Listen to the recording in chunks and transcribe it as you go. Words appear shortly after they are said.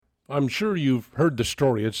I'm sure you've heard the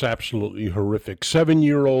story. It's absolutely horrific.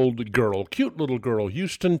 7-year-old girl, cute little girl,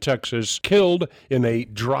 Houston, Texas, killed in a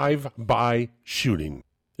drive-by shooting.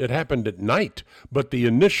 It happened at night, but the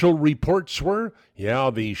initial reports were,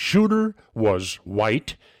 the shooter was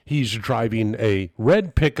white. He's driving a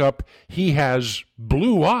red pickup. He has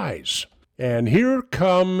blue eyes. And here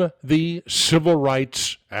come the civil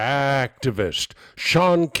rights activist,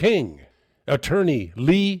 Shaun King, attorney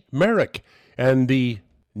Lee Merrick, and the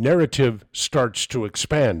narrative starts to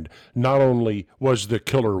expand. Not only was the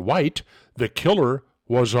killer white, the killer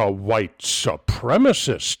was a white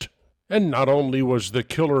supremacist. And not only was the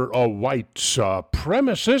killer a white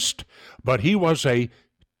supremacist, but he was a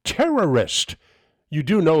terrorist. You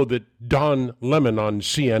do know that Don Lemon on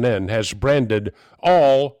CNN has branded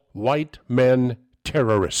all white men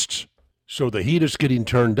terrorists. So the heat is getting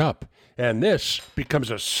turned up. And this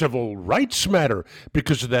becomes a civil rights matter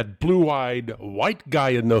because of that blue-eyed white guy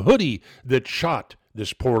in the hoodie that shot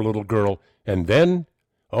this poor little girl. And then,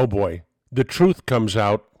 oh boy, the truth comes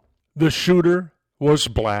out. The shooter was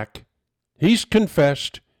black. He's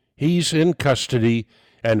confessed. He's in custody.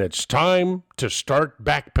 And it's time to start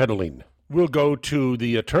backpedaling. We'll go to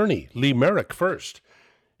the attorney, Lee Merrick, first.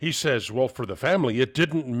 He says, well, for the family, it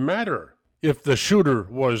didn't matter if the shooter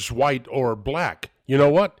was white or black. You know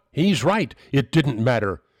what? He's right. It didn't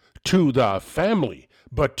matter to the family,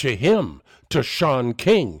 but to him, to Shaun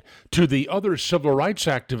King, to the other civil rights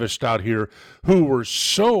activists out here who were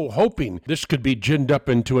so hoping this could be ginned up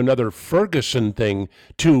into another Ferguson thing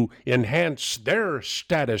to enhance their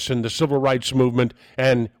status in the civil rights movement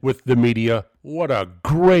and with the media. What a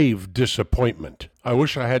grave disappointment. I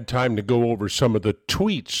wish I had time to go over some of the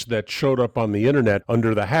tweets that showed up on the internet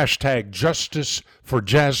under the hashtag Justice for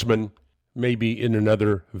Jasmine. Maybe in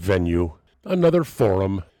another venue, another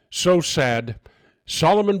forum. So sad.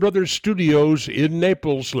 Solomon Brothers Studios in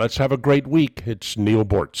Naples. Let's have a great week. It's Neal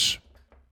Boortz.